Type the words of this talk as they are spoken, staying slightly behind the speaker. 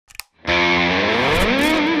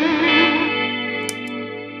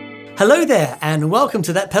Hello there and welcome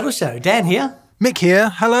to That Pedal Show. Dan here. Mick here,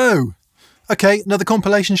 hello. Okay, another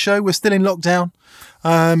compilation show. We're still in lockdown.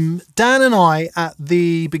 Dan and I, at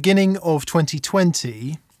the beginning of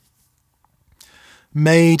 2020,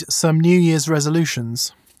 made some New Year's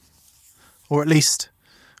resolutions. Or at least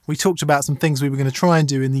we talked about some things we were going to try and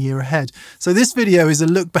do in the year ahead. So this video is a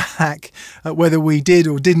look back at whether we did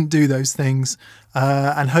or didn't do those things,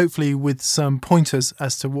 and hopefully with some pointers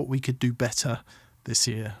as to what we could do better this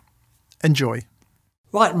year. Enjoy.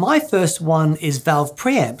 Right, my first one is valve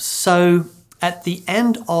preamps. So at the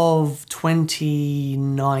end of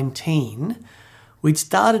 2019, we'd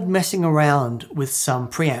started messing around with some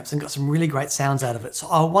preamps and got some really great sounds out of it. So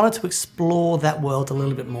I wanted to explore that world a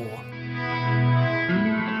little bit more.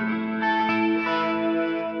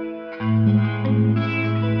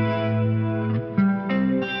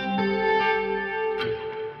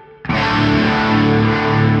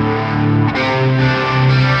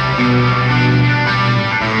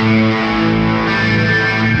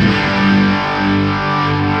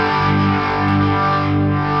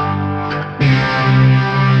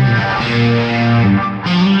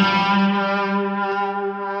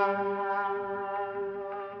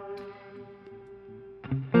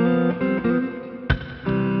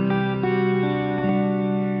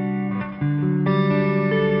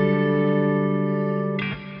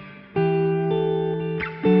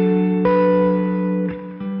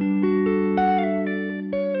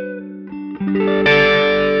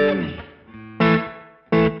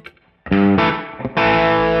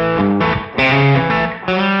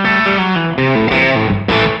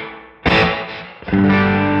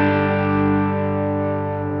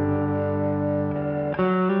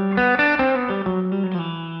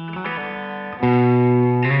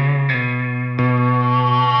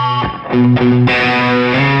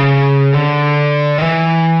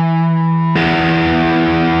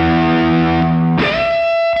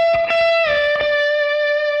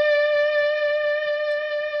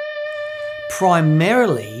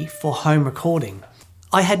 Primarily for home recording.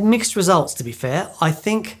 I had mixed results, to be fair. I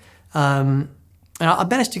think I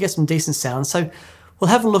managed to get some decent sound, so we'll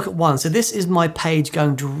have a look at one. So this is my page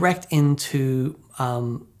going direct into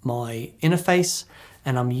my interface,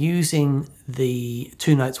 and I'm using the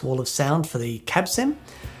 2 notes wall of sound for the cab sim,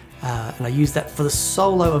 and I use that for the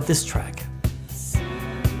solo of this track.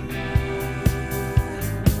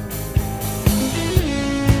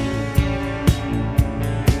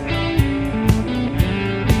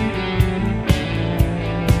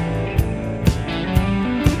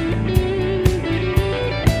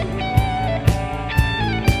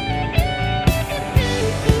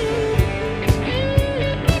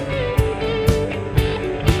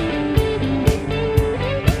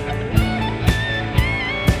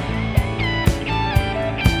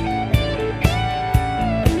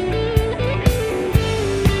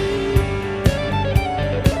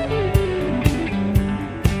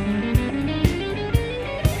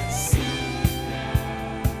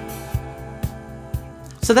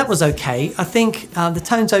 So that was okay. I think the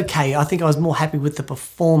tone's okay. I think I was more happy with the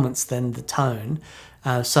performance than the tone.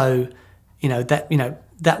 So,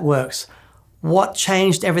 that works. What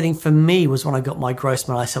changed everything for me was when I got my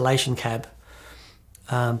Grossman isolation cab,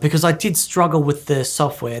 because I did struggle with the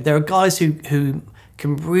software. There are guys who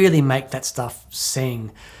can really make that stuff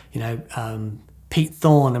sing. Pete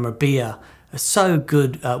Thorne and Rabia are so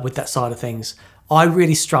good with that side of things. I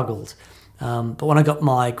really struggled. But when I got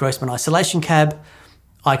my Grossman isolation cab,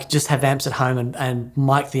 I could just have amps at home and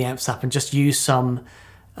mic the amps up and just use some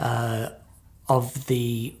of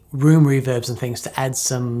the room reverbs and things to add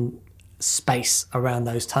some space around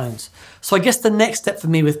those tones. So I guess the next step for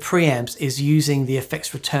me with preamps is using the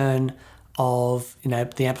effects return of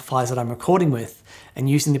the amplifiers that I'm recording with and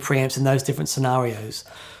using the preamps in those different scenarios.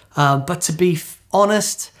 But to be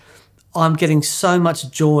honest, I'm getting so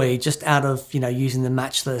much joy just out of using the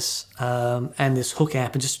matchless and this hook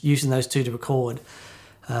amp and just using those two to record.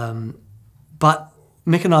 But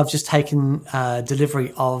Mick and I have just taken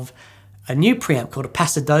delivery of a new preamp called a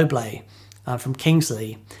Paso Doble from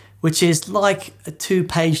Kingsley, which is like a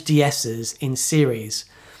 2-page DS's in series,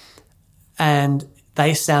 and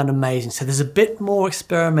they sound amazing. So there's a bit more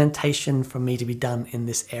experimentation for me to be done in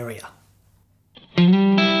this area.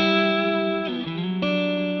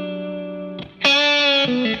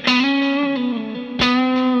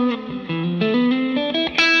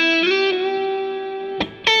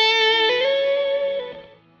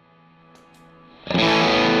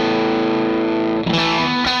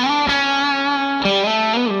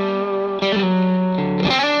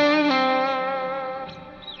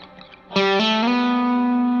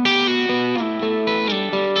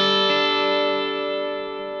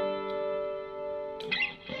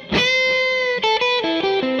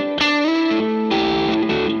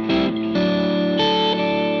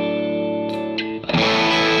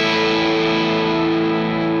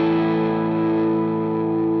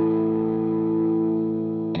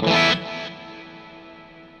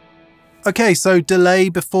 Okay, so delay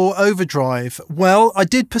before overdrive. Well, I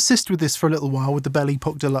did persist with this for a little while with the Bell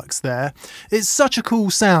Epoch Deluxe there. It's such a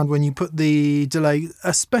cool sound when you put the delay,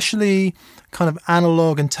 especially kind of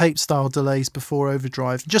analog and tape style delays before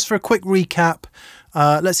overdrive. Just for a quick recap,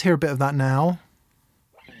 let's hear a bit of that now.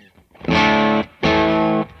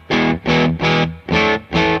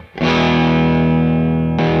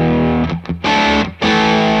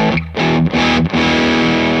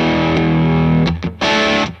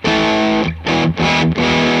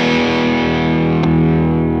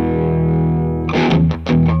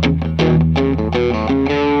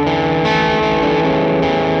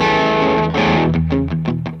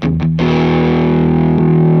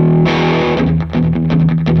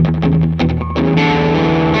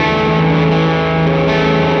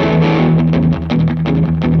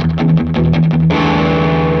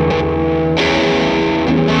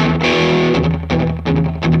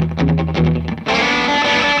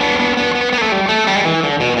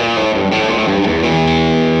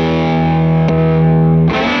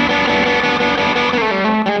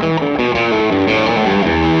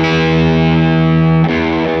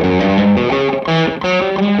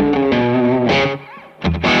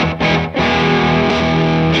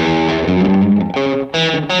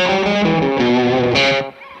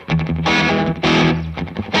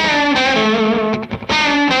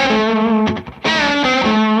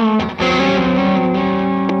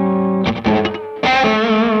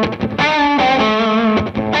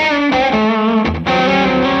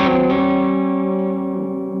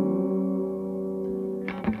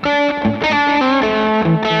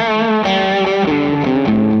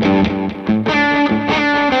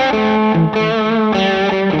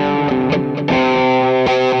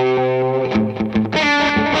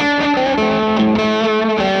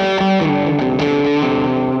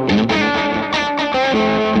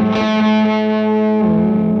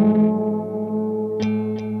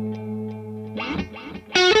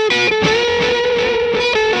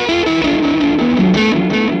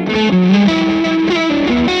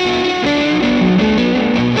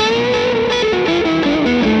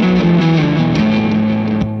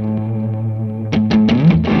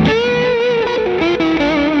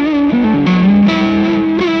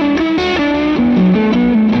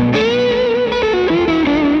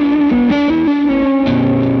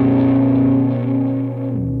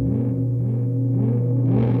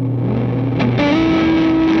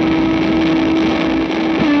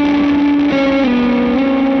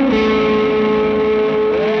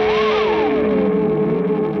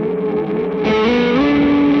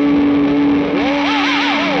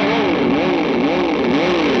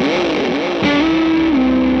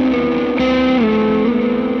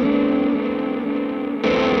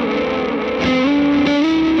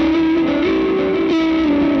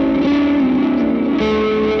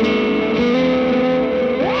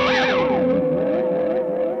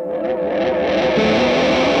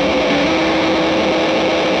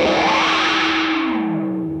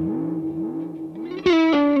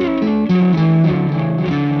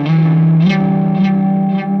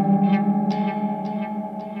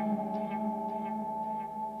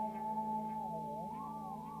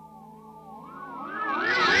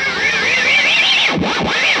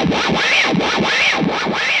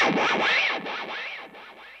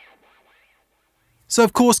 So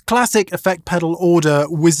of course, classic effect pedal order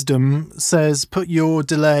wisdom says put your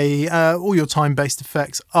delay, all your time-based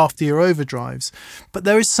effects after your overdrives. But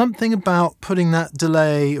there is something about putting that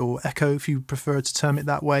delay, or echo if you prefer to term it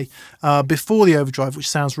that way, before the overdrive, which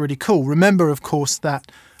sounds really cool. Remember, of course, that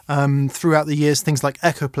throughout the years, things like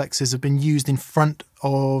echoplexes have been used in front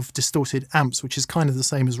of distorted amps, which is kind of the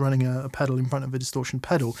same as running a pedal in front of a distortion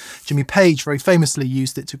pedal. Jimmy Page very famously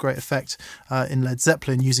used it to great effect in Led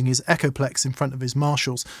Zeppelin, using his echoplex in front of his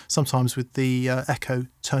Marshalls, sometimes with the echo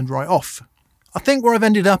turned right off. I think where I've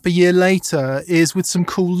ended up a year later is with some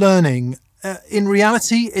cool learning. In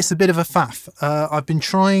reality, it's a bit of a faff. I've been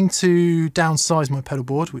trying to downsize my pedal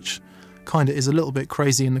board, which kind of is a little bit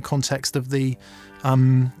crazy in the context of the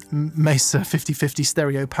Mesa 5050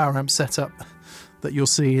 stereo power amp setup that you'll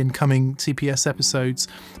see in coming TPS episodes.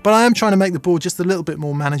 But I am trying to make the board just a little bit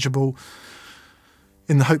more manageable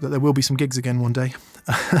in the hope that there will be some gigs again one day.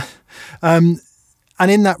 And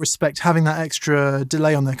in that respect, having that extra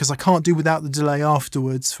delay on there, because I can't do without the delay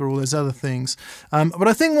afterwards for all those other things. But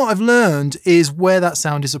I think what I've learned is where that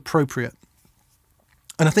sound is appropriate.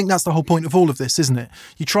 And I think that's the whole point of all of this, isn't it?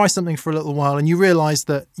 You try something for a little while and you realise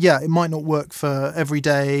that, yeah, it might not work for every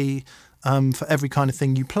day, for every kind of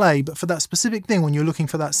thing you play, but for that specific thing, when you're looking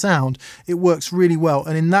for that sound, it works really well.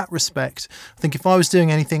 And in that respect, I think if I was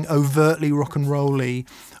doing anything overtly rock and rolly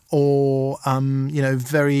or, you know,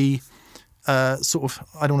 very sort of,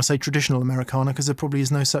 I don't want to say traditional Americana because there probably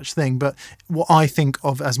is no such thing, but what I think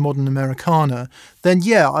of as modern Americana, then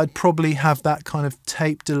yeah, I'd probably have that kind of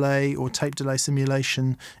tape delay or tape delay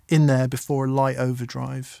simulation in there before a light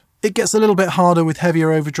overdrive. It gets a little bit harder with heavier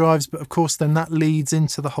overdrives, but of course then that leads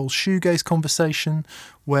into the whole shoegaze conversation,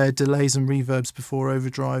 where delays and reverbs before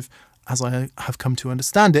overdrive, as I have come to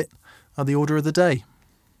understand it, are the order of the day.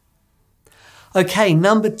 Okay,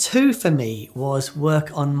 number 2 for me was work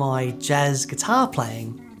on my jazz guitar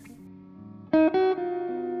playing.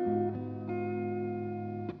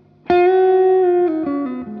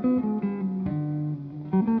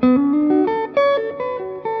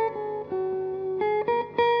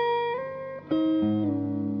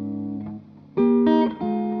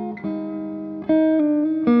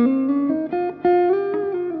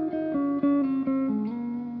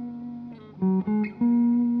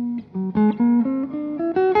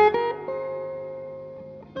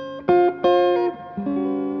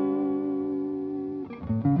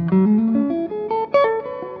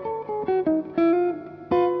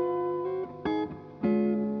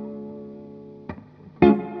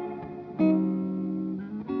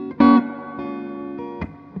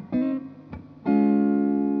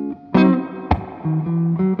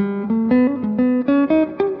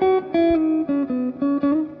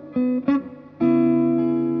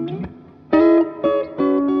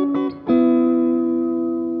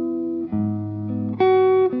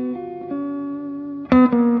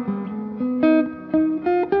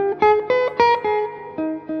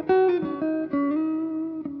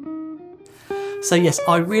 So yes,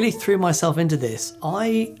 I really threw myself into this.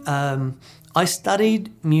 I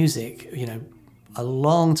studied music, you know, a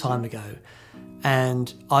long time ago,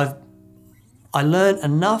 and I learned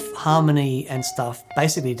enough harmony and stuff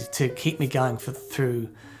basically to keep me going through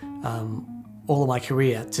all of my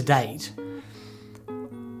career to date.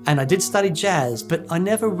 And I did study jazz, but I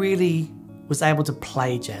never really was able to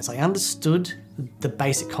play jazz. I understood the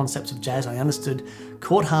basic concepts of jazz. I understood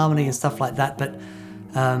chord harmony and stuff like that, but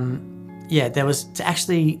yeah, there was to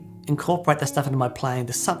actually incorporate that stuff into my playing,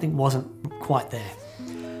 something wasn't quite there.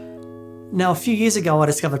 Now, a few years ago, I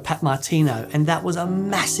discovered Pat Martino, and that was a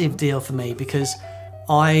massive deal for me because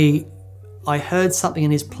I heard something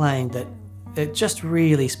in his playing that it just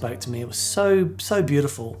really spoke to me. It was so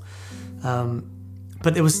beautiful,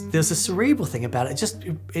 but there was a cerebral thing about it.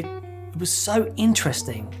 It was so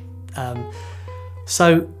interesting.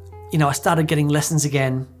 So, you know, I started getting lessons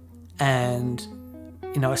again, and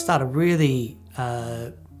you know, I started really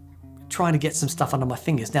trying to get some stuff under my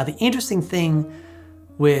fingers. Now, the interesting thing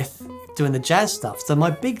with doing the jazz stuff, so my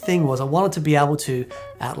big thing was I wanted to be able to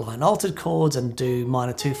outline altered chords and do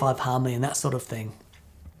minor 2/5 harmony and that sort of thing.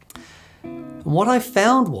 And what I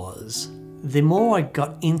found was the more I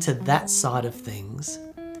got into that side of things,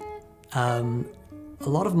 a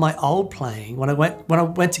lot of my old playing, when I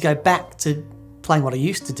went to go back to playing what I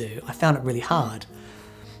used to do, I found it really hard.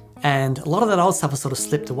 And a lot of that old stuff has sort of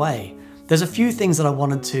slipped away. There's a few things that I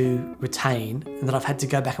wanted to retain and that I've had to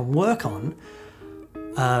go back and work on.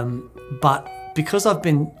 But because I've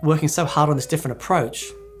been working so hard on this different approach,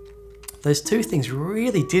 those two things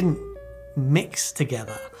really didn't mix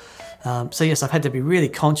together. So yes, I've had to be really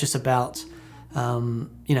conscious about,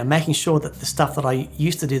 you know, making sure that the stuff that I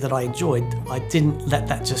used to do that I enjoyed, I didn't let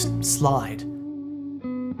that just slide.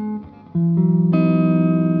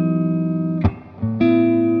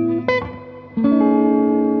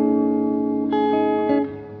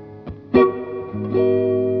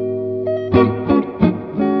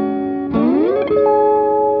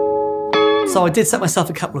 So I did set myself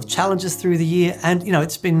a couple of challenges through the year, and you know,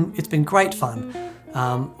 it's been great fun.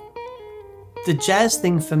 The jazz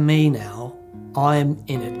thing for me now, I'm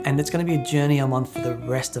in it, and it's going to be a journey I'm on for the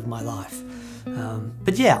rest of my life.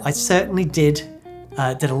 But yeah, I certainly did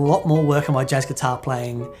a lot more work on my jazz guitar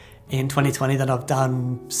playing in 2020 than I've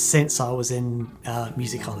done since I was in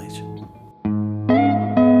music college.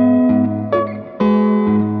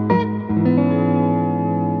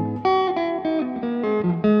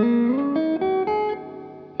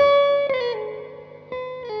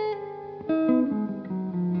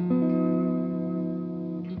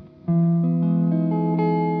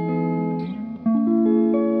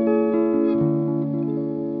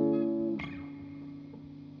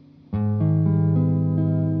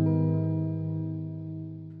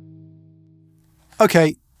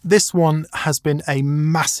 Okay, this one has been a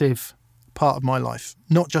massive part of my life,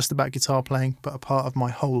 not just about guitar playing, but a part of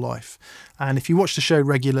my whole life. And if you watch the show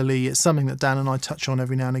regularly, it's something that Dan and I touch on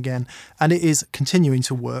every now and again, and it is continuing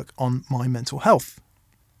to work on my mental health.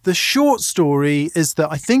 The short story is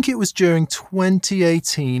that I think it was during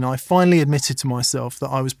 2018 I finally admitted to myself that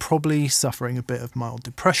I was probably suffering a bit of mild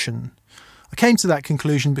depression. I came to that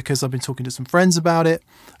conclusion because I've been talking to some friends about it,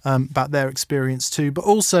 about their experience too, but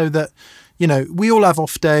also that, you know, we all have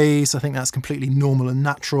off days. I think that's completely normal and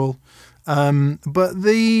natural. But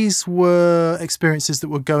these were experiences that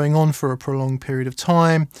were going on for a prolonged period of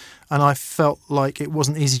time, and I felt like it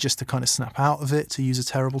wasn't easy just to kind of snap out of it, to use a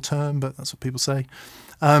terrible term, but that's what people say.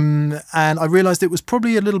 And I realised it was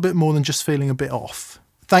probably a little bit more than just feeling a bit off.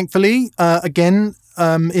 Thankfully, again,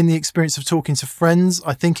 in the experience of talking to friends,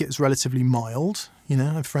 I think it was relatively mild. You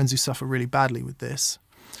know, I have friends who suffer really badly with this.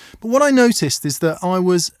 But what I noticed is that I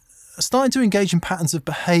was starting to engage in patterns of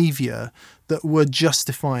behaviour that were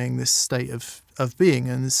justifying this state of being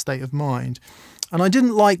and this state of mind. And I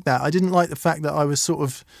didn't like that. I didn't like the fact that I was sort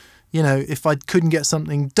of, you know, if I couldn't get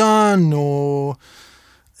something done, or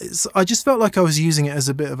I just felt like I was using it as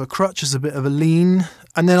a bit of a crutch, as a bit of a lean.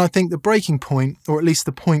 And then I think the breaking point, or at least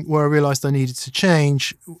the point where I realised I needed to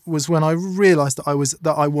change, was when I realised that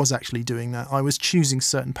I was actually doing that. I was choosing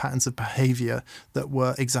certain patterns of behaviour that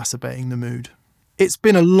were exacerbating the mood. It's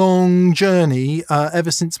been a long journey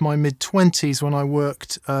ever since my mid-20s when I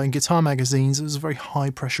worked in guitar magazines. It was a very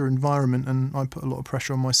high-pressure environment and I put a lot of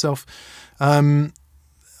pressure on myself. I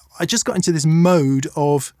just got into this mode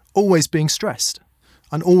of always being stressed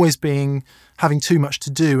and always having too much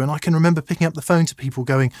to do. And I can remember picking up the phone to people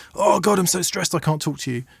going, "Oh God, I'm so stressed, I can't talk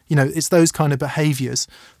to you." You know, it's those kind of behaviours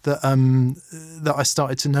that I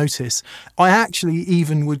started to notice. I actually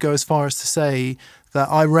even would go as far as to say that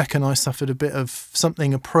I reckon I suffered a bit of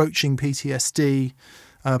something approaching PTSD,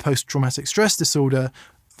 post-traumatic stress disorder,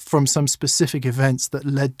 from some specific events that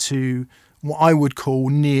led to what I would call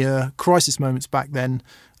near crisis moments back then,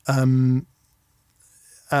 in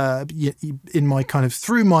my kind of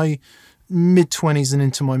through my mid-20s and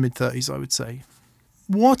into my mid-30s, I would say.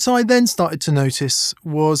 What I then started to notice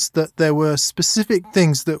was that there were specific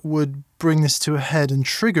things that would bring this to a head and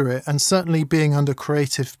trigger it, and certainly being under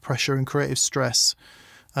creative pressure and creative stress,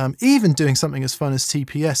 even doing something as fun as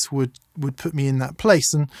TPS would put me in that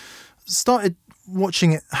place, and started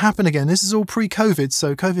watching it happen again. This is all pre-COVID,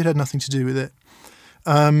 so COVID had nothing to do with it.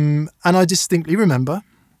 And I distinctly remember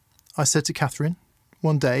I said to Catherine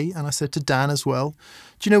one day, and I said to Dan as well,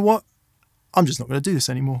 "Do you know what? I'm just not going to do this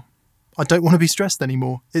anymore. I don't want to be stressed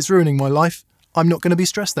anymore. It's ruining my life. I'm not going to be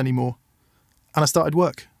stressed anymore." And I started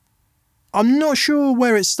work. I'm not sure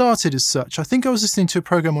where it started as such. I think I was listening to a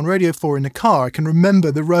programme on Radio 4 in the car. I can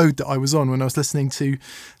remember the road that I was on when I was listening to,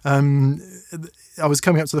 I was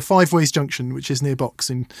coming up to the Five Ways Junction, which is near Box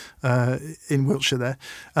in Wiltshire there.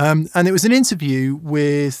 And it was an interview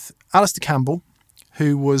with Alistair Campbell,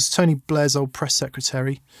 who was Tony Blair's old press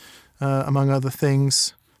secretary, among other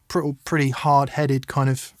things. Pretty hard-headed kind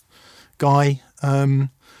of guy. And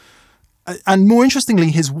more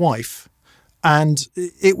interestingly, his wife. And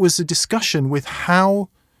it was a discussion with how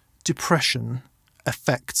depression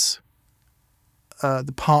affects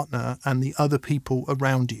the partner and the other people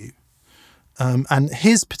around you. And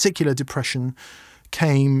his particular depression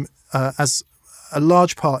came as a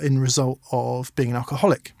large part in result of being an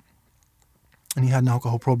alcoholic. And he had an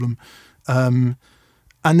alcohol problem. And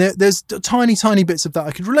there's tiny bits of that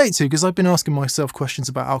I could relate to, because I've been asking myself questions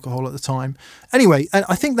about alcohol at the time. Anyway, and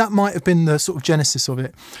I think that might have been the sort of genesis of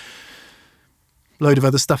it. Load of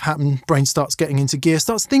other stuff happened, brain starts getting into gear,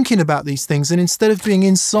 starts thinking about these things, and instead of being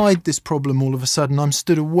inside this problem all of a sudden, I'm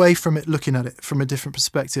stood away from it, looking at it from a different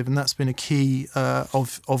perspective, and that's been a key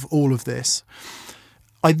of all of this.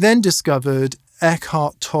 I then discovered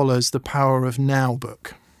Eckhart Tolle's The Power of Now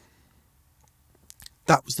book.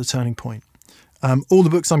 That was the turning point. All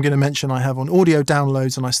the books I'm going to mention I have on audio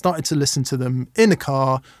downloads, and I started to listen to them in the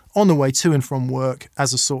car on the way to and from work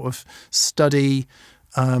as a sort of study,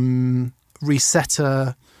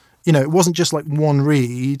 resetter. You know, it wasn't just like one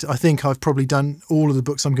read. I think I've probably done all of the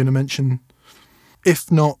books I'm going to mention,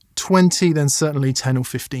 if not 20, then certainly 10 or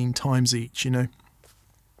 15 times each, you know.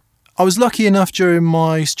 I was lucky enough during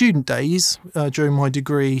my student days, during my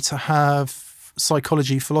degree, to have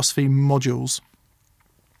psychology, philosophy modules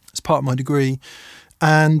as part of my degree.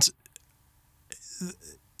 And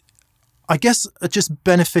I guess I just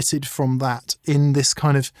benefited from that in this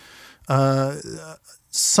kind of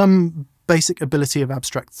some basic ability of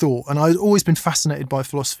abstract thought. And I'd always been fascinated by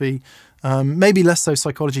philosophy, maybe less so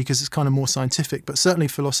psychology because it's kind of more scientific, but certainly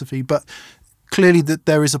philosophy. But clearly that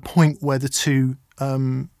there is a point where the two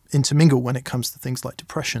intermingle when it comes to things like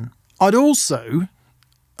depression. I'd also,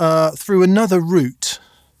 through another route,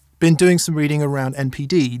 been doing some reading around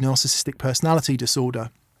NPD, narcissistic personality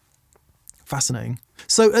disorder. Fascinating.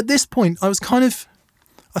 So at this point, I was kind of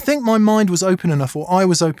I think my mind was open enough, or I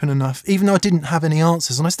was open enough, even though I didn't have any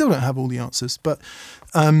answers, and I still don't have all the answers, but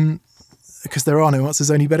because there are no answers,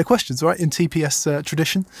 only better questions, right, in TPS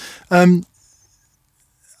tradition.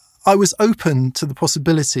 I was open to the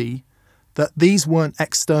possibility that these weren't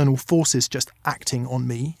external forces just acting on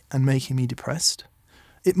me and making me depressed.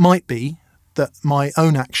 It might be that my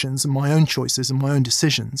own actions and my own choices and my own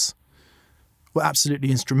decisions were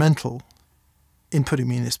absolutely instrumental in putting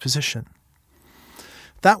me in this position.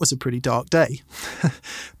 That was a pretty dark day.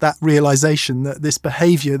 That realization that this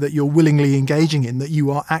behavior that you're willingly engaging in, that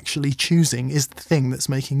you are actually choosing, is the thing that's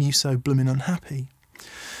making you so blooming unhappy.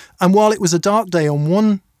 And while it was a dark day on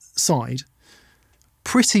one side,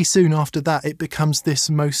 pretty soon after that, it becomes this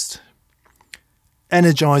most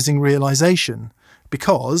energizing realization,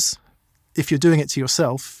 because if you're doing it to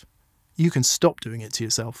yourself, you can stop doing it to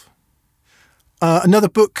yourself. Another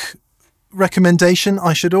book recommendation,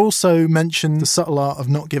 I should also mention The Subtle Art of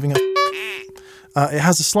Not Giving a It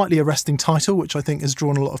has a slightly arresting title, which I think has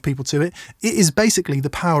drawn a lot of people to it. It is basically The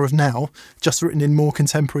Power of Now, just written in more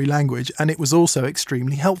contemporary language, and it was also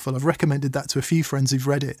extremely helpful. I've recommended that to a few friends who've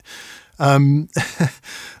read it. And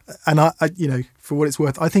I, you know, for what it's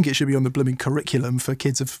worth, I think it should be on the blooming curriculum for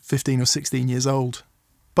kids of 15 or 16 years old.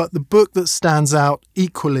 But the book that stands out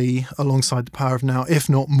equally alongside The Power of Now, if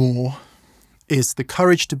not more, is The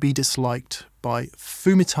Courage to be Disliked by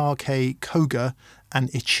Fumitake Koga and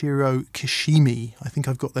Ichiro Kishimi. I think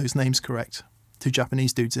I've got those names correct. Two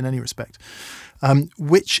Japanese dudes in any respect.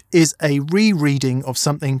 Which is a rereading of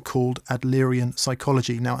something called Adlerian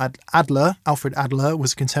psychology. Now, Alfred Adler,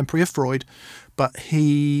 was a contemporary of Freud, but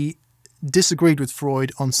he disagreed with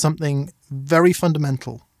Freud on something very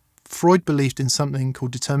fundamental. Freud believed in something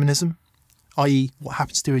called determinism, i.e. what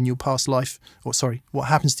happens to you in your past life, what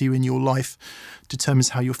happens to you in your life determines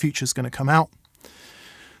how your future is going to come out.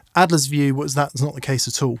 Adler's view was that's not the case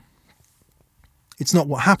at all. It's not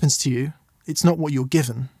what happens to you, it's not what you're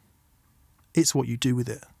given, it's what you do with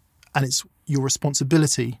it. And it's your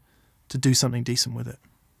responsibility to do something decent with it.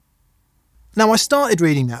 Now, I started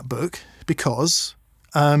reading that book because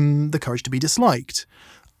The Courage to be Disliked.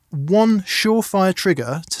 One surefire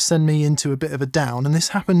trigger to send me into a bit of a down, and this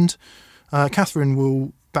happened, Catherine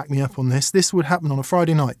will back me up on this would happen on a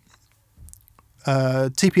Friday night.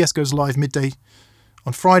 TPS goes live midday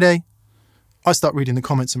on Friday. I start reading the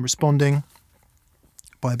comments and responding.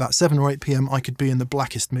 By about 7 or 8 p.m, I could be in the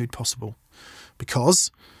blackest mood possible,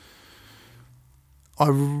 because I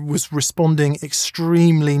was responding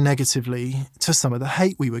extremely negatively to some of the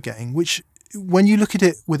hate we were getting, which, when you look at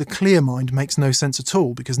it with a clear mind, makes no sense at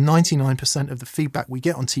all, because 99% of the feedback we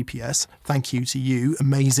get on TPS, thank you to you,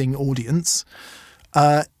 amazing audience,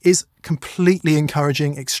 is completely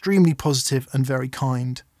encouraging, extremely positive and very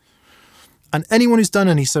kind. And anyone who's done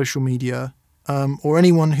any social media, or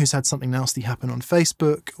anyone who's had something nasty happen on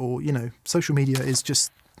Facebook, or, you know, social media is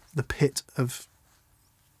just the pit of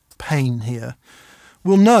pain here,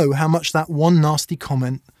 will know how much that one nasty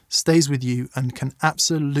comment stays with you and can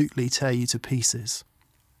absolutely tear you to pieces.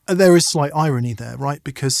 There is slight irony there, right?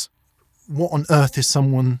 Because what on earth is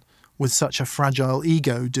someone with such a fragile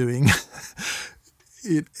ego doing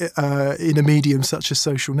in a medium such as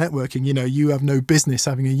social networking? You know, you have no business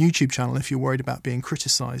having a YouTube channel if you're worried about being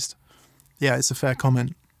criticised. Yeah, it's a fair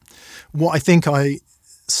comment. What I think I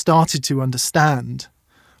started to understand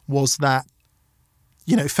was that,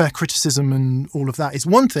 you know, fair criticism and all of that is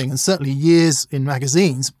one thing, and certainly years in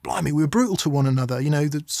magazines, blimey, we were brutal to one another. You know,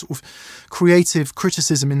 the sort of creative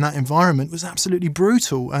criticism in that environment was absolutely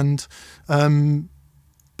brutal, and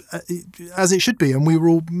as it should be, and we were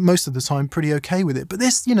all, most of the time, pretty okay with it. But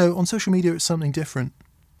this, you know, on social media, it's something different.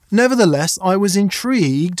 Nevertheless, I was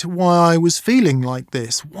intrigued why I was feeling like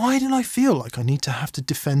this. Why did I feel like I need to have to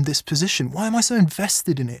defend this position? Why am I so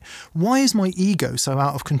invested in it? Why is my ego so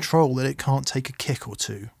out of control that it can't take a kick or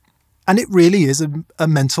two? And it really is a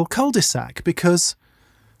mental cul-de-sac, because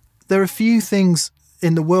there are few things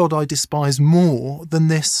in the world I despise more than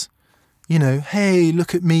this, you know, hey,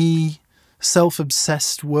 look at me,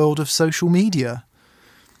 self-obsessed world of social media.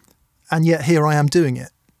 And yet here I am doing it.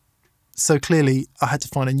 So clearly I had to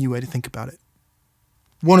find a new way to think about it.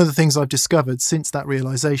 One of the things I've discovered since that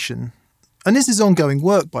realization, and this is ongoing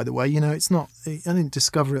work, by the way, you know, it's not, I didn't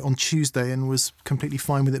discover it on Tuesday and was completely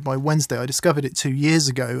fine with it by Wednesday. I discovered it 2 years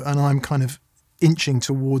ago, and I'm kind of inching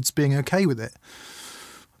towards being okay with it.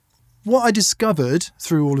 What I discovered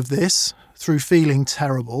through all of this, through feeling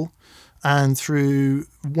terrible and through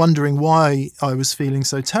wondering why I was feeling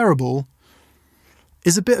so terrible,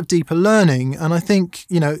 is a bit of deeper learning. And I think,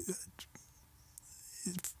 you know,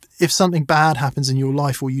 if something bad happens in your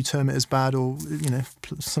life, or you term it as bad, or, you know,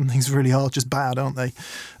 some things really are just bad, aren't they?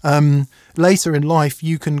 Later in life,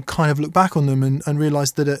 you can kind of look back on them and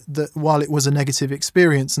realize that while it was a negative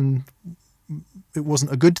experience and it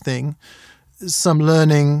wasn't a good thing, some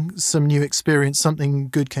learning, some new experience, something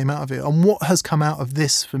good came out of it. And what has come out of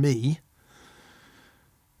this for me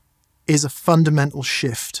is a fundamental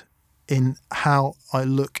shift in how I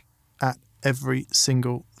look at every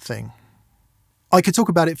single thing. I could talk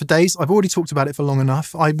about it for days. I've already talked about it for long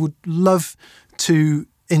enough. I would love to,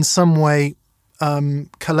 in some way,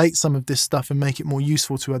 collate some of this stuff and make it more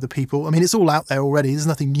useful to other people. I mean, it's all out there already. There's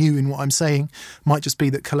nothing new in what I'm saying. It might just be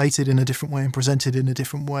that collated in a different way and presented in a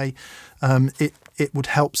different way, it would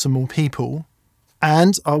help some more people.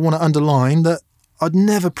 And I want to underline that I'd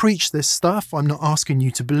never preach this stuff. I'm not asking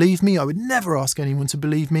you to believe me. I would never ask anyone to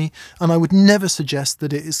believe me. And I would never suggest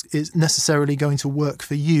that it is necessarily going to work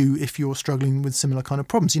for you if you're struggling with similar kind of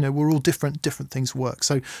problems. You know, we're all different things work.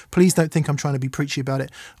 So please don't think I'm trying to be preachy about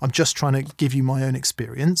it. I'm just trying to give you my own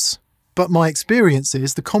experience. But my experience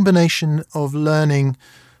is the combination of learning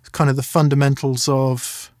kind of the fundamentals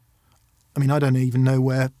of, I mean, I don't even know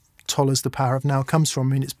where Toller's The Power of Now comes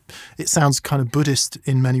from. I mean, it sounds kind of Buddhist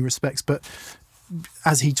in many respects, but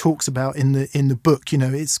as he talks about in the book, you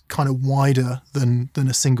know, it's kind of wider than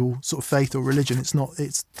a single sort of faith or religion. It's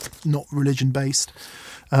not religion based.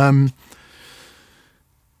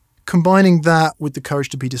 Combining that with the courage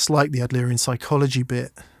to be disliked, the Adlerian psychology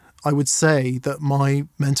bit, I would say that my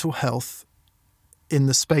mental health in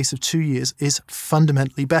the space of 2 years is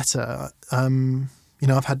fundamentally better. You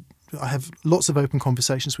know, I have lots of open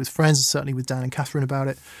conversations with friends, and certainly with Dan and Catherine about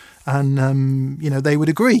it, and you know, they would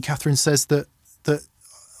agree. Catherine says that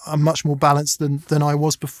I'm much more balanced than I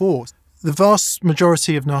was before. The vast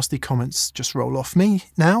majority of nasty comments just roll off me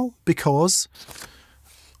now, because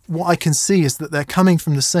what I can see is that they're coming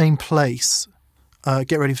from the same place,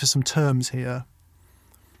 get ready for some terms here,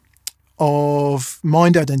 of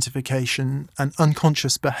mind identification and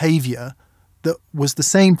unconscious behaviour that was the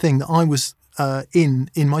same thing that I was in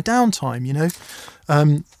my downtime, you know.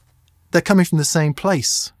 They're coming from the same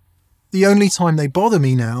place. The only time they bother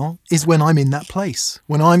me now is when I'm in that place,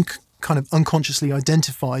 when I'm kind of unconsciously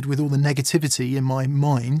identified with all the negativity in my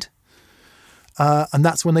mind. And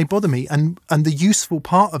that's when they bother me. And the useful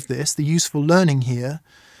part of this, the useful learning here,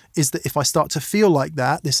 is that if I start to feel like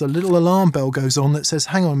that, a little alarm bell goes on that says,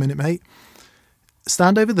 hang on a minute, mate,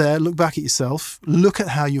 stand over there, look back at yourself, look at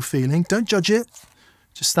how you're feeling, don't judge it.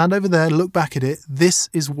 Just stand over there, look back at it. This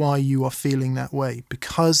is why you are feeling that way,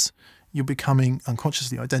 because you're becoming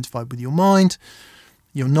unconsciously identified with your mind.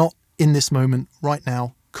 You're not in this moment right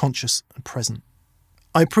now, conscious and present.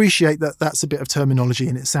 I appreciate that that's a bit of terminology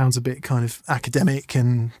and it sounds a bit kind of academic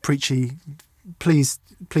and preachy. Please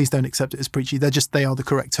don't accept it as preachy. They are the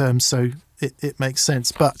correct terms, so it makes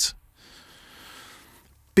sense. But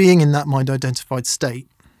being in that mind identified state,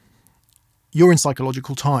 you're in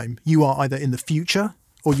psychological time. You are either in the future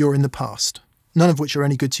or you're in the past, none of which are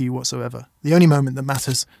any good to you whatsoever. The only moment that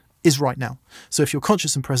matters is right now. So if you're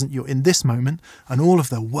conscious and present, you're in this moment, and all of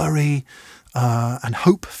the worry and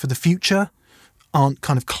hope for the future aren't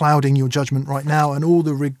kind of clouding your judgment right now, and all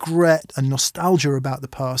the regret and nostalgia about the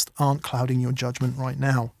past aren't clouding your judgment right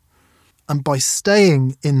now. And by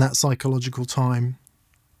staying in that psychological time,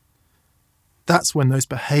 that's when those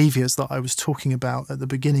behaviours that I was talking about at the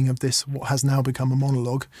beginning of this, what has now become a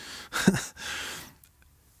monologue,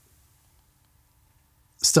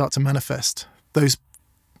 start to manifest. Those,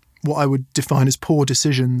 what I would define as poor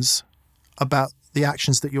decisions about the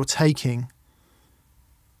actions that you're taking,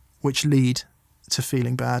 which lead to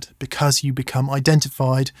feeling bad, because you become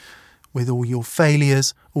identified with all your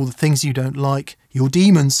failures, all the things you don't like. Your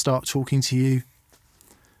demons start talking to you,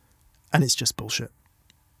 and it's just bullshit.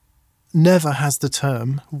 Never has the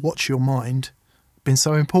term "watch your mind" been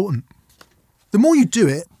so important. The more you do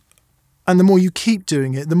it, and the more you keep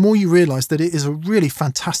doing it, the more you realise that it is a really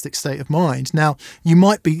fantastic state of mind. Now, you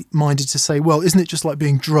might be minded to say, well, isn't it just like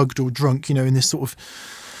being drugged or drunk, you know, in this sort of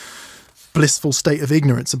blissful state of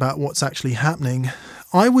ignorance about what's actually happening?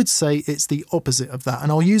 I would say it's the opposite of that.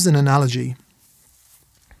 And I'll use an analogy.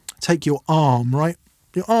 Take your arm, right?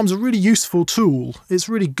 Your arm's a really useful tool. It's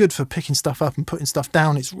really good for picking stuff up and putting stuff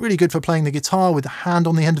down. It's really good for playing the guitar with a hand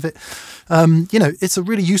on the end of it. You know, it's a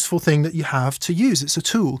really useful thing that you have to use. It's a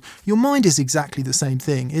tool. Your mind is exactly the same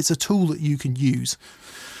thing. It's a tool that you can use.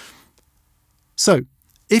 So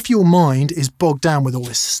if your mind is bogged down with all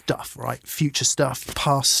this stuff, right? Future stuff,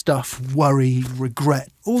 past stuff, worry, regret,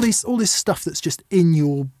 all this stuff that's just in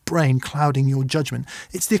your brain clouding your judgment.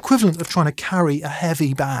 It's the equivalent of trying to carry a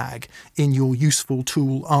heavy bag in your useful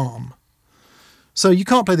tool arm. So you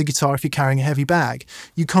can't play the guitar if you're carrying a heavy bag.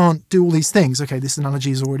 You can't do all these things. Okay, this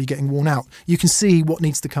analogy is already getting worn out. You can see what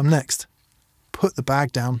needs to come next. Put the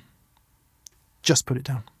bag down. Just put it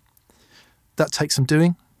down. That takes some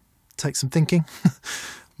doing, takes some thinking,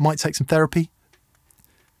 might take some therapy,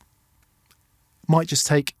 might just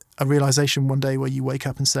take a realization one day where you wake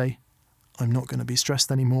up and say, I'm not going to be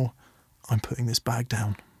stressed anymore. I'm putting this bag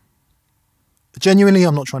down. Genuinely,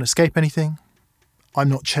 I'm not trying to escape anything. I'm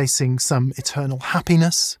not chasing some eternal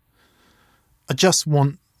happiness. I just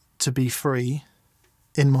want to be free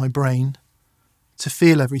in my brain to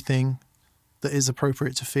feel everything that is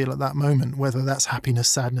appropriate to feel at that moment, whether that's happiness,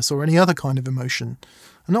 sadness, or any other kind of emotion.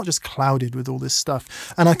 I'm not just clouded with all this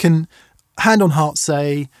stuff. And I can, hand on heart,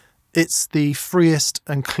 say it's the freest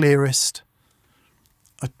and clearest.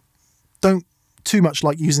 I don't too much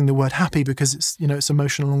like using the word happy because it's, you know, it's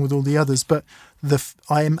emotional along with all the others, but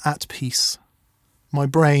I am at peace. My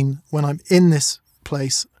brain, when I'm in this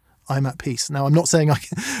place, I'm at peace. Now, I'm not saying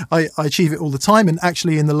I achieve it all the time. And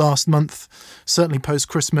actually in the last month, certainly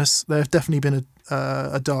post-Christmas, there have definitely been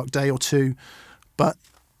a dark day or two. But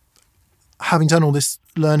having done all this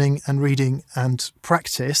learning and reading and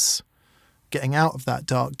practice, getting out of that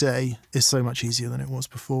dark day is so much easier than it was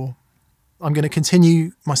before. I'm going to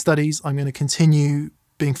continue my studies. I'm going to continue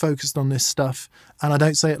being focused on this stuff. And I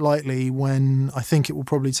don't say it lightly when I think it will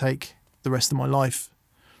probably take the rest of my life.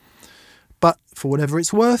 But for whatever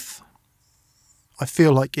it's worth, I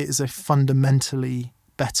feel like it is a fundamentally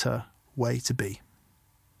better way to be.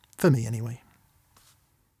 For me, anyway.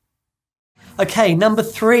 Okay, number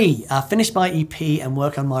 3, finish my EP and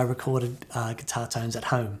work on my recorded guitar tones at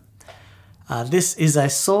home. This is a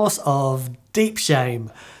source of deep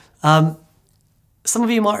shame. Some of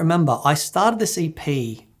you might remember, I started this EP,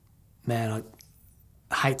 man,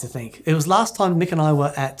 I hate to think. It was last time Mick and I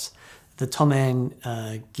were at the Tom Ann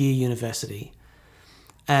Gear University,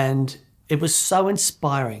 and it was so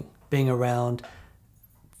inspiring being around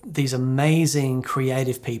these amazing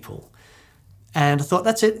creative people. And I thought,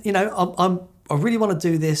 that's it, you know, I really want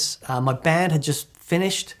to do this. My band had just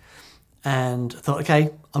finished, and I thought,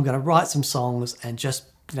 okay, I'm going to write some songs and just,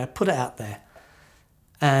 you know, put it out there.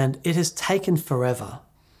 And it has taken forever.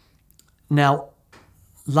 Now,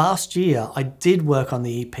 last year I did work on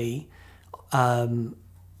the EP.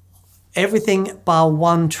 Everything bar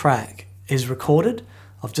one track is recorded.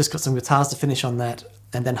 I've just got some guitars to finish on that.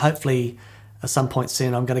 And then hopefully at some point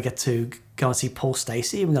soon, I'm going to get to go and see Paul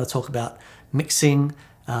Stacey. We're going to talk about mixing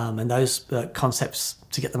and those concepts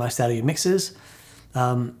to get the most out of your mixes.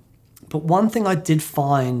 But one thing I did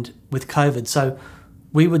find with COVID, so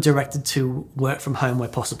we were directed to work from home where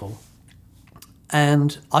possible.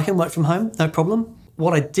 And I can work from home, no problem.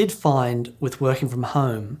 What I did find with working from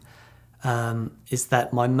home is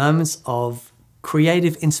that my moments of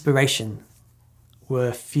creative inspiration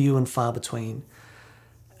were few and far between.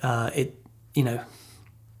 You know,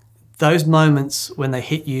 those moments when they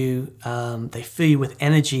hit you, they fill you with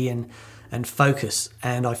energy and focus.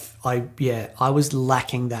 And I was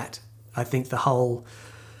lacking that. I think the whole,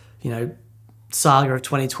 you know, saga of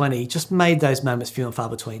 2020 just made those moments few and far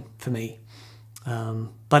between for me.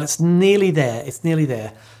 But it's nearly there. It's nearly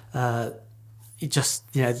there. It just,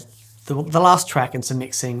 you know, the last track and some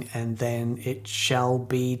mixing, and then it shall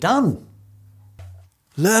be done.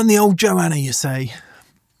 Learn the old Joanna, you say?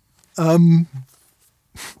 Not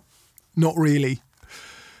really.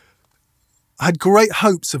 I had great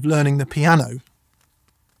hopes of learning the piano.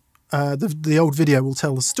 The old video will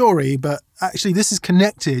tell the story, but actually this is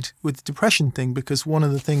connected with the depression thing, because one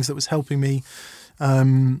of the things that was helping me,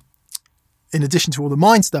 in addition to all the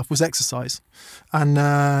mind stuff, was exercise. And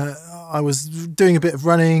I was doing a bit of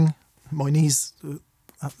running. My knees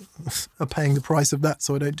are paying the price of that,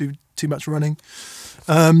 so I don't do too much running.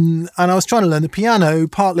 And I was trying to learn the piano,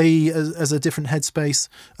 partly as a different headspace,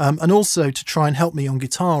 and also to try and help me on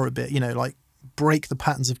guitar a bit, you know, like break the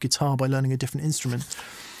patterns of guitar by learning a different instrument.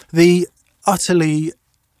 The utterly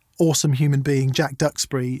awesome human being, Jack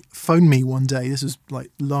Duxbury, phoned me one day. This was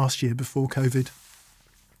like last year before COVID.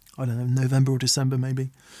 I don't know, November or December maybe,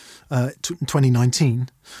 2019.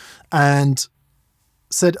 And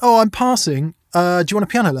said, oh, I'm passing. Do you want a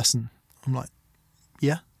piano lesson? I'm like,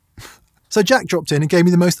 yeah. So Jack dropped in and gave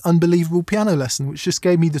me the most unbelievable piano lesson, which just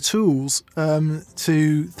gave me the tools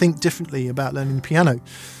to think differently about learning the piano.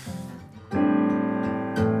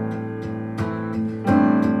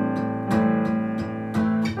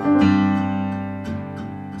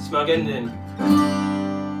 Smug ending.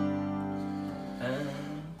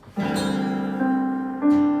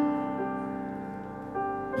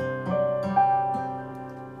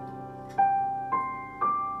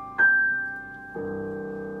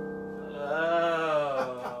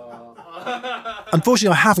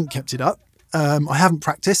 Unfortunately, I haven't kept it up. I haven't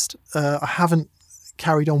practiced. I haven't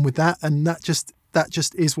carried on with that, and that just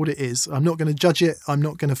is what it is. I'm not going to judge it. I'm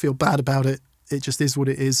not going to feel bad about it. It just is what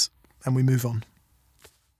it is, and we move on.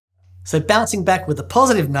 So bouncing back with a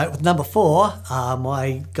positive note with number 4,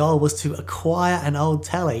 my goal was to acquire an old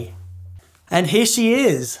telly. And here she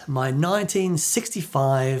is, my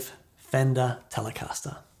 1965 Fender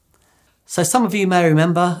Telecaster. So some of you may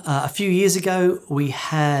remember a few years ago we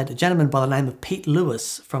had a gentleman by the name of Pete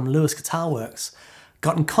Lewis from Lewis Guitar Works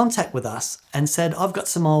got in contact with us and said, I've got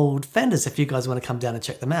some old Fenders if you guys want to come down and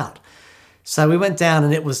check them out. So we went down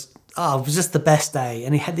and it was just the best day,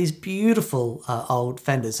 and he had these beautiful old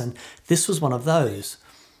Fenders, and this was one of those.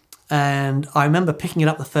 And I remember picking it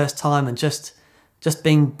up the first time and just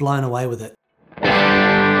being blown away with it.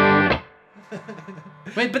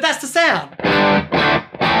 Wait, but that's the sound.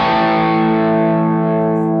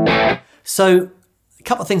 So a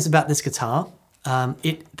couple of things about this guitar.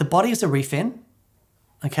 The body is a reef-in.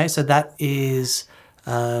 Okay, so that is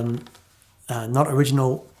not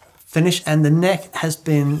original finish, and the neck has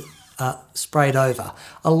been sprayed over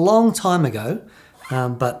a long time ago,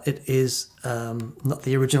 but it is not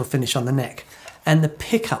the original finish on the neck. And the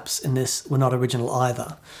pickups in this were not original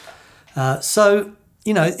either. So,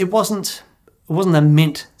 you know, it wasn't a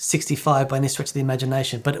mint 65 by any stretch of the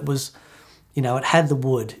imagination, but it was, you know, it had the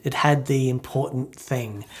wood, it had the important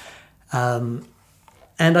thing. And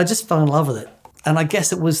I just fell in love with it. And I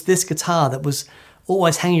guess it was this guitar that was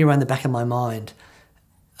always hanging around the back of my mind.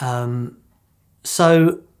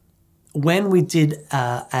 So when we did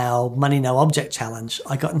our Money No Object challenge,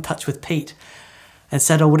 I got in touch with Pete and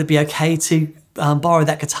said, oh, would it be okay to borrow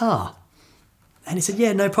that guitar? And he said,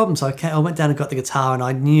 yeah, no problem. So I went down and got the guitar, and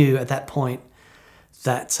I knew at that point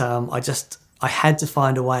that I had to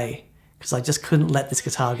find a way, because I just couldn't let this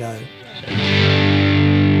guitar go.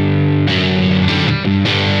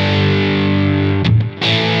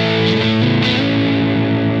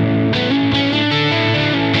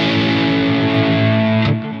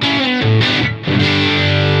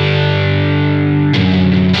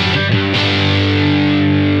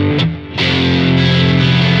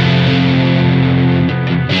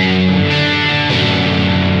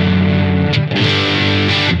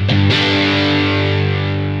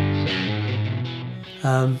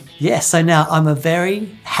 Yes, so now I'm a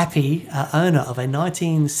very happy owner of a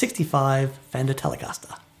 1965 Fender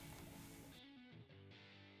Telecaster.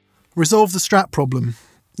 Resolve the Strat problem.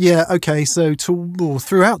 Yeah, okay, so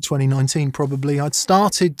throughout 2019 probably, I'd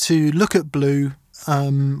started to look at Blue,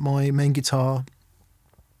 my main guitar,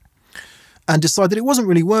 and decided it wasn't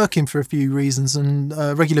really working for a few reasons. And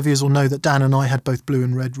regular viewers will know that Dan and I had both blue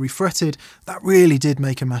and red refretted. That really did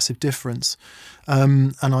make a massive difference.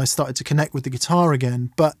 And I started to connect with the guitar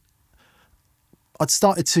again, but I'd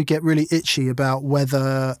started to get really itchy about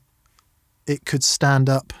whether it could stand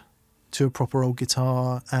up to a proper old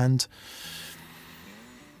guitar, and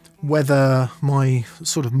whether my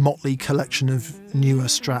sort of motley collection of newer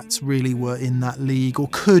Strats really were in that league, or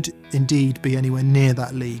could indeed be anywhere near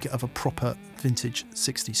that league of a proper vintage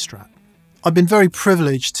 60s Strat. I've been very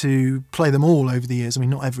privileged to play them all over the years. I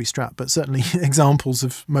mean, not every Strat, but certainly examples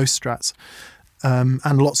of most Strats,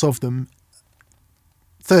 and lots of them.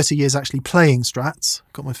 30 years actually playing Strats.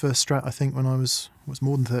 Got my first Strat, I think, when I was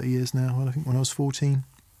more than 30 years now, I think when I was 14.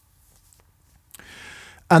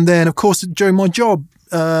 And then, of course, during my job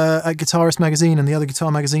at Guitarist magazine and the other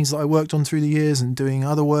guitar magazines that I worked on through the years, and doing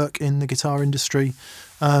other work in the guitar industry,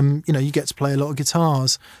 you know, you get to play a lot of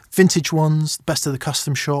guitars. Vintage ones, best of the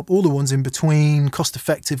custom shop, all the ones in between,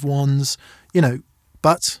 cost-effective ones, you know.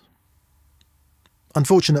 But,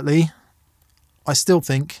 unfortunately, I still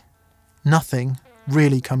think nothing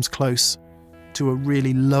really comes close to a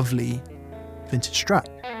really lovely vintage Strat.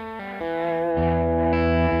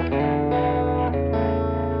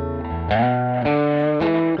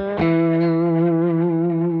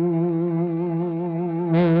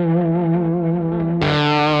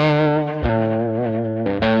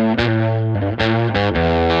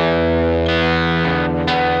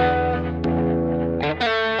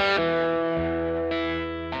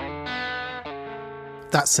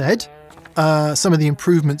 That said, some of the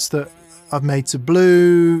improvements that I've made to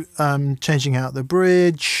Blue, changing out the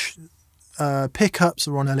bridge, pickups,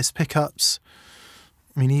 the Ron Ellis pickups,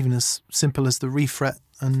 I mean, even as simple as the refret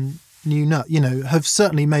and new nut, you know, have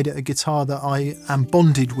certainly made it a guitar that I am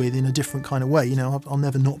bonded with in a different kind of way. You know, I'll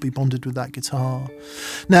never not be bonded with that guitar.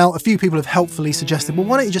 Now, a few people have helpfully suggested, well,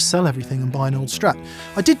 why don't you just sell everything and buy an old Strat?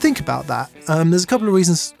 I did think about that. There's a couple of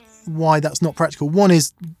reasons why that's not practical. One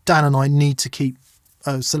is Dan and I need to keep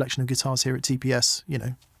a selection of guitars here at TPS, you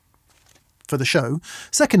know, for the show.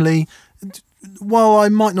 Secondly, while I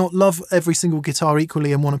might not love every single guitar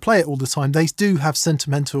equally and want to play it all the time, they do have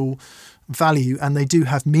sentimental value and they do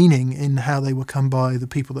have meaning in how they were come by, the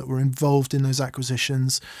people that were involved in those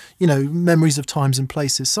acquisitions, you know, memories of times and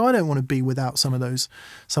places. So I don't want to be without some of those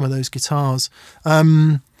guitars.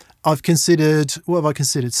 I've considered, what have I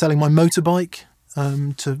considered? Selling my motorbike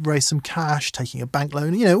to raise some cash, taking a bank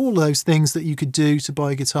loan, you know, all those things that you could do to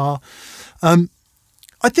buy a guitar.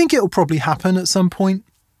 I think it'll probably happen at some point.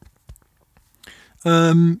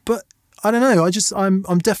 But I don't know.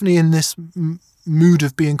 I'm definitely in this mood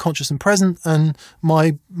of being conscious and present, and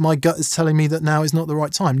my gut is telling me that now is not the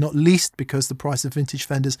right time, not least because the price of vintage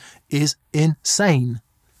Fenders is insane.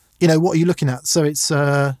 You know, what are you looking at? So it's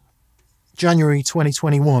January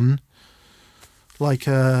 2021, like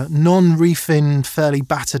a non-refin, fairly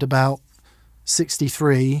battered about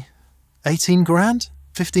 63, 18 grand,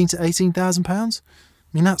 15 to 18,000 pounds.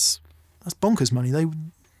 I mean, that's bonkers money.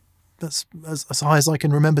 That's as high as I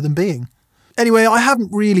can remember them being. Anyway, I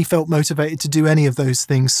haven't really felt motivated to do any of those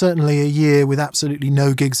things. Certainly a year with absolutely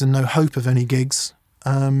no gigs and no hope of any gigs.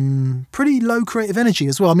 Pretty low creative energy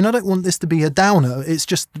as well. I mean, I don't want this to be a downer. It's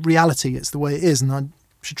just reality. It's the way it is, and I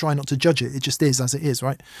should try not to judge it. It just is as it is,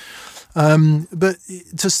 right? But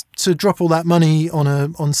to drop all that money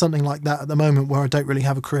on something like that at the moment where I don't really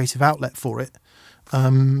have a creative outlet for it,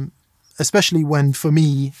 especially when for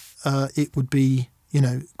me it would be, you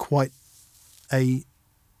know, quite a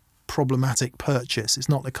problematic purchase. It's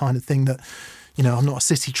not the kind of thing that, you know, I'm not a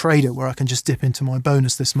city trader where I can just dip into my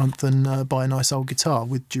bonus this month and buy a nice old guitar,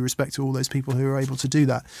 with due respect to all those people who are able to do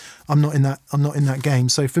that. I'm not in that game.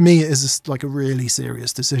 So for me, it is just like a really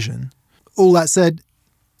serious decision. All that said,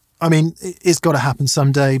 I mean, it's got to happen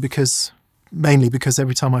someday, mainly because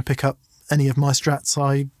every time I pick up any of my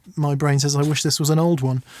Strats, my brain says, I wish this was an old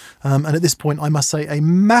one. And at this point, I must say a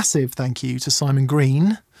massive thank you to Simon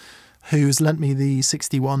Green, who's lent me the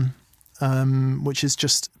 61, which has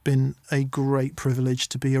just been a great privilege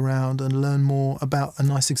to be around and learn more about a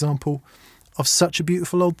nice example of such a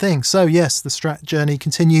beautiful old thing. So yes, the Strat journey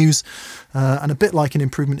continues, and a bit like an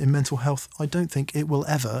improvement in mental health, I don't think it will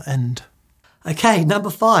ever end. Okay,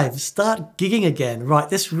 number 5, start gigging again. Right,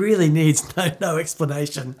 this really needs no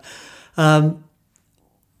explanation.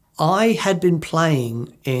 I had been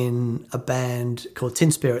playing in a band called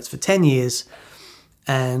Tin Spirits for 10 years,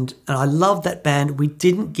 and I loved that band. We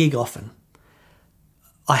didn't gig often.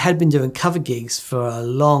 I had been doing cover gigs for a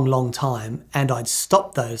long time, and I'd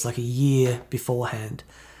stopped those like a year beforehand.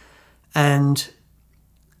 And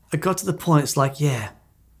I got to the point, it's like, yeah,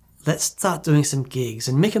 let's start doing some gigs.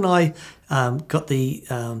 And Mick and I got the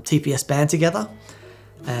TPS band together,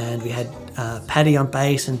 and we had Paddy on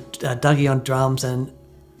bass and Dougie on drums, and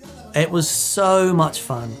it was so much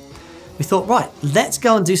fun. We thought, right, let's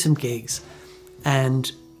go and do some gigs.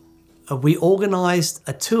 And we organised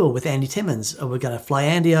a tour with Andy Timmins. We're going to fly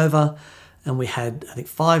Andy over, and we had, I think,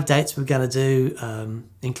 5 dates we were going to do,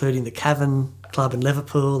 including the Cavern Club in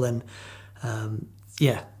Liverpool, and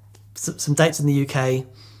yeah, some dates in the UK.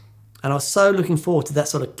 And I was so looking forward to that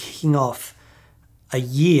sort of kicking off a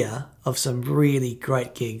year of some really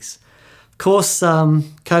great gigs. Of course,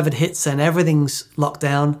 COVID hits and everything's locked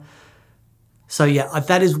down. So yeah,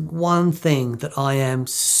 that is one thing that I am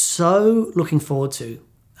so looking forward to.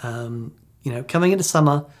 You know, coming into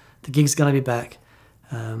summer, the gig's going to be back.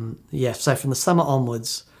 Yeah, so from the summer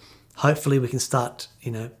onwards, hopefully we can start,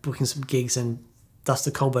 you know, booking some gigs and dust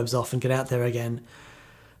the cobwebs off and get out there again.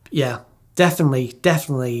 But yeah, definitely,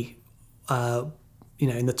 you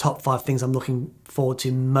know, in the top 5 things I'm looking forward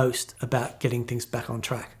to most about getting things back on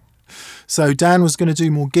track. So Dan was going to do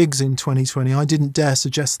more gigs in 2020. I didn't dare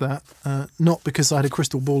suggest that, not because I had a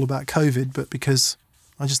crystal ball about COVID, but because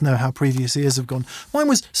I just know how previous years have gone. Mine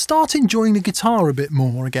was start enjoying the guitar a bit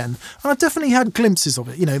more again. And I've definitely had glimpses of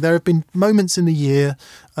it. You know, there have been moments in the year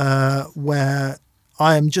where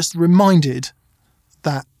I am just reminded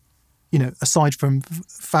that, you know, aside from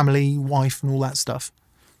family, wife and all that stuff,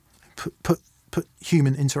 put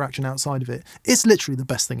human interaction outside of it, it's literally the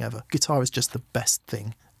best thing ever. Guitar is just the best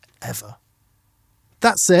thing ever.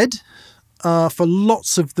 That said, for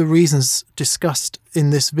lots of the reasons discussed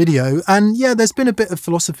in this video, and yeah, there's been a bit of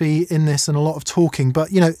philosophy in this and a lot of talking,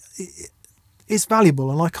 but you know, it's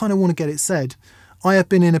valuable and I kind of want to get it said. I have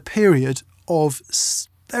been in a period of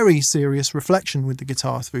very serious reflection with the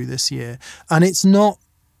guitar through this year, and it's not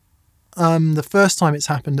the first time it's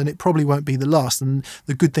happened, and it probably won't be the last. And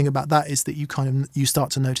the good thing about that is that you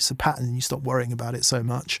start to notice a pattern and you stop worrying about it so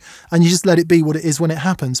much, and you just let it be what it is when it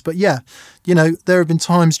happens. But yeah, you know, there have been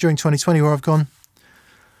times during 2020 where I've gone,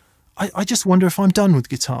 I just wonder if I'm done with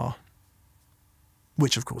guitar,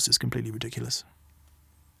 which of course is completely ridiculous.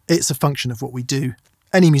 It's a function of what we do.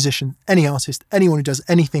 Any musician, any artist, anyone who does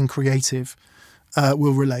anything creative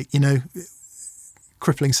will relate, you know,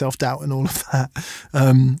 crippling self-doubt and all of that.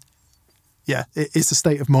 Yeah, it's a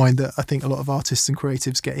state of mind that I think a lot of artists and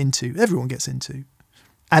creatives get into. Everyone gets into.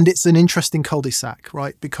 And it's an interesting cul-de-sac,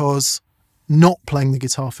 right? Because not playing the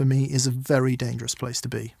guitar for me is a very dangerous place to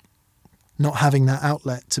be. Not having that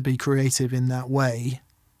outlet to be creative in that way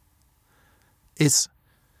is,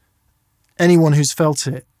 anyone who's felt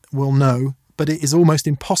it will know, but it is almost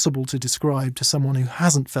impossible to describe to someone who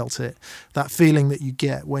hasn't felt it, that feeling that you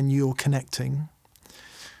get when you're connecting.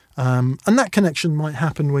 And that connection might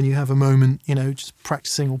happen when you have a moment, you know, just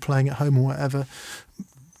practicing or playing at home or whatever.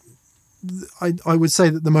 I would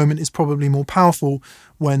say that the moment is probably more powerful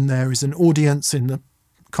when there is an audience in the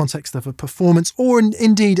context of a performance, or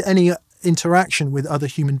indeed any interaction with other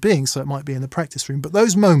human beings. So it might be in the practice room. But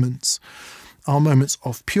those moments are moments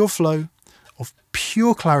of pure flow, of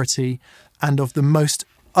pure clarity, and of the most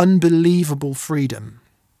unbelievable freedom.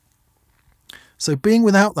 So being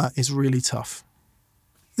without that is really tough.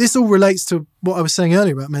 This all relates to what I was saying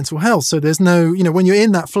earlier about mental health. So there's no, you know, when you're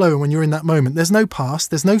in that flow and when you're in that moment, there's no past,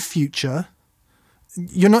 there's no future.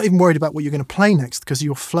 You're not even worried about what you're going to play next because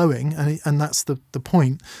you're flowing, and that's the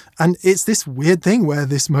point. And it's this weird thing where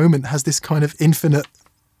this moment has this kind of infinite,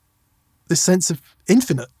 this sense of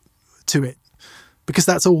infinite to it, because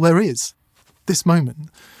that's all there is, this moment.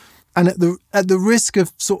 And at the risk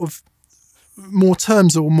of sort of more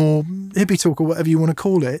terms or more hippie talk or whatever you want to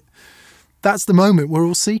call it, that's the moment we're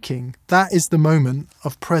all seeking. That is the moment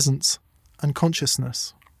of presence and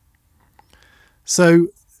consciousness. So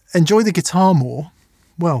enjoy the guitar more.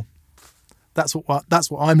 Well, that's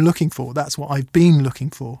what I'm looking for. That's what I've been looking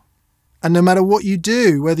for. And no matter what you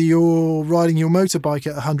do, whether you're riding your motorbike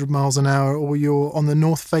at 100 miles an hour or you're on the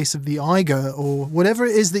north face of the Eiger or whatever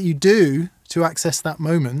it is that you do to access that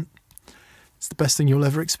moment, it's the best thing you'll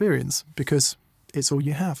ever experience because it's all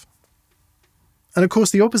you have. And of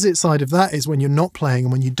course, the opposite side of that is when you're not playing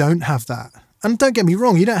and when you don't have that. And don't get me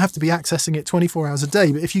wrong, you don't have to be accessing it 24 hours a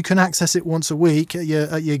day, but if you can access it once a week at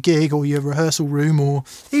your gig or your rehearsal room, or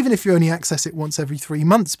even if you only access it once every 3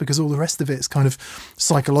 months, because all the rest of it is kind of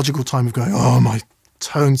psychological time of going, oh, my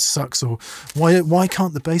tone sucks, or why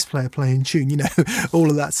can't the bass player play in tune, you know, all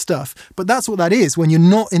of that stuff. But that's what that is. When you're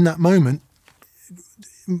not in that moment,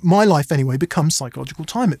 my life anyway becomes psychological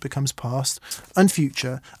time. It becomes past and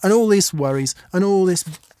future and all these worries and all this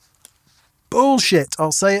bullshit,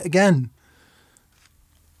 I'll say it again,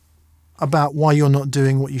 about why you're not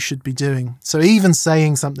doing what you should be doing. So even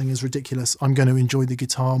saying something is ridiculous, I'm going to enjoy the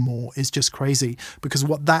guitar more, is just crazy, because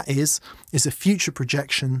what that is a future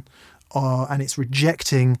projection, and it's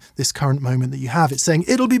rejecting this current moment that you have. It's saying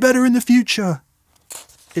it'll be better in the future.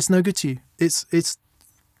 It's no good to you. It's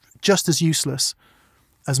just as useless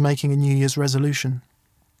as making a New Year's resolution.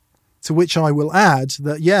 To which I will add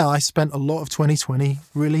that, yeah, I spent a lot of 2020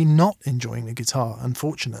 really not enjoying the guitar,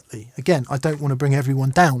 unfortunately. Again, I don't want to bring everyone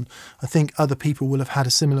down. I think other people will have had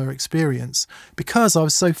a similar experience because I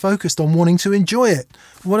was so focused on wanting to enjoy it.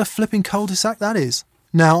 What a flipping cul-de-sac that is.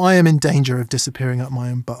 Now, I am in danger of disappearing up my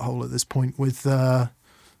own butthole at this point with,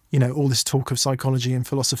 you know, all this talk of psychology and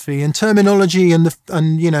philosophy and terminology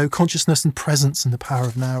and you know, consciousness and presence and the power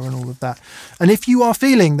of now and all of that. And if you are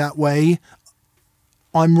feeling that way,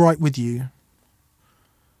 I'm right with you,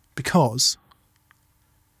 because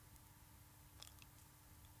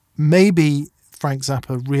maybe Frank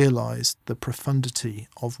Zappa realised the profundity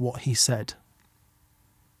of what he said,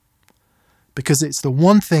 because it's the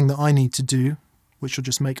one thing that I need to do which will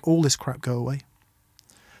just make all this crap go away.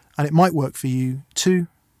 And it might work for you too.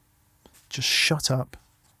 Just shut up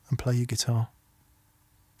and play your guitar.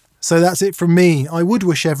 So that's it from me. I would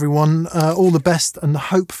wish everyone all the best and the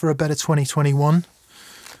hope for a better 2021.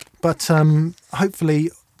 But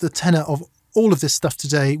hopefully the tenor of all of this stuff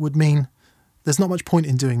today would mean there's not much point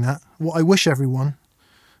in doing that. What I wish everyone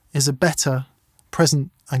is a better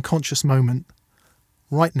present and conscious moment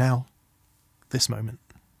right now, this moment.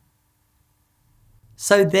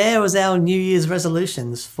 So there was our New Year's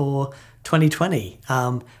resolutions for 2020.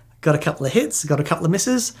 Got a couple of hits, got a couple of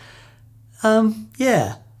misses.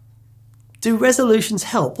 Yeah. Do resolutions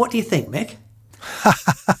help? What do you think, Mick?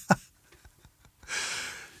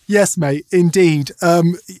 Yes, mate, indeed.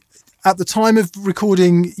 At the time of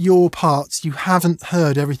recording your parts, you haven't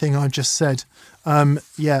heard everything I've just said.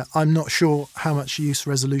 Yeah, I'm not sure how much use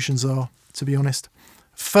resolutions are, to be honest.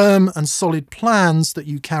 Firm and solid plans that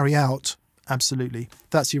you carry out, absolutely.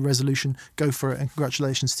 That's your resolution. Go for it, and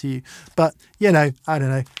congratulations to you. But, you know, I don't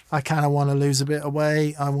know. I kind of want to lose a bit of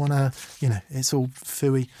weight. I want to, you know, it's all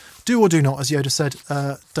phooey. Do or do not, as Yoda said.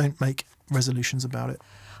 Don't make resolutions about it.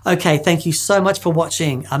 Okay, thank you so much for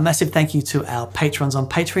watching. A massive thank you to our patrons on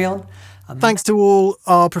Patreon. Thanks to all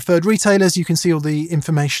our preferred retailers. You can see all the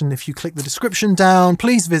information if you click the description down.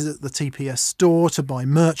 Please visit the TPS store to buy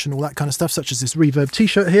merch and all that kind of stuff, such as this Reverb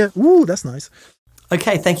t-shirt here. Ooh, that's nice.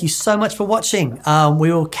 Okay, thank you so much for watching.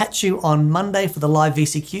 We will catch you on Monday for the live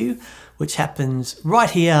VCQ, which happens right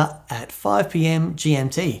here at 5 p.m.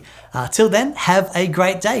 GMT. Till then, have a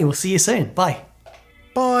great day. We'll see you soon. Bye.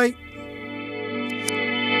 Bye.